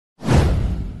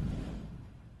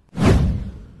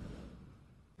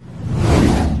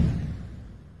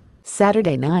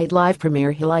Saturday Night Live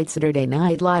premiere. highlightsSaturday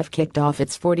Night Live kicked off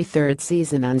its 43rd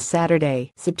season on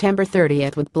Saturday, September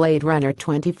 30th with Blade Runner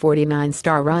 2049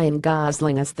 star Ryan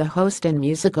Gosling as the host and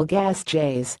musical guest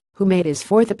Jays, who made his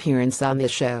fourth appearance on the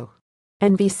show.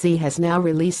 NBC has now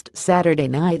released Saturday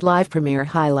Night Live premiere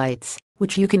highlights,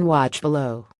 which you can watch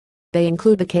below. They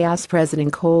include the Chaos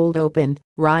President cold open,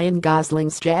 Ryan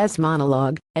Gosling's jazz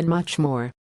monologue, and much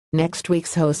more. Next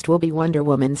week's host will be Wonder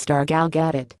Woman star Gal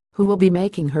Gadot, who will be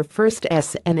making her first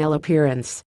SNL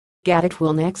appearance. Gadot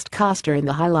will next co star in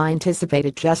the highly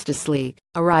anticipated Justice League,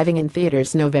 arriving in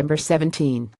theaters November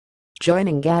 17.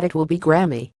 Joining Gadot will be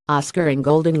Grammy, Oscar and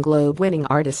Golden Globe winning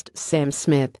artist Sam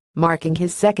Smith, marking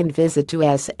his second visit to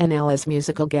SNL as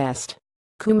musical guest.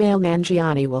 Kumail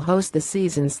Nanjiani will host the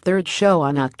season's third show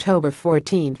on October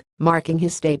 14, marking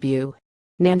his debut.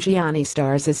 Nanjiani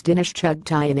stars as Dinesh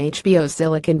Chugtai in HBO's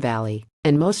Silicon Valley,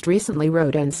 and most recently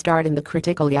wrote and starred in the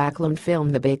critically acclaimed film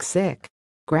The Big Sick.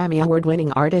 Grammy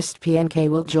Award-winning artist PNK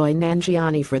will join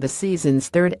Nanjiani for the season's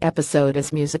third episode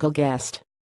as musical guest.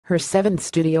 Her seventh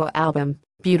studio album,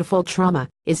 Beautiful Trauma,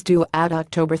 is due out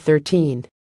October 13.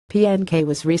 PNK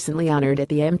was recently honored at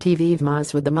the MTV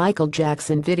VMAs with the Michael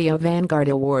Jackson Video Vanguard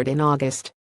Award in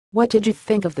August. What did you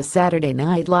think of the Saturday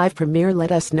Night Live premiere?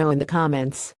 Let us know in the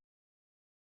comments.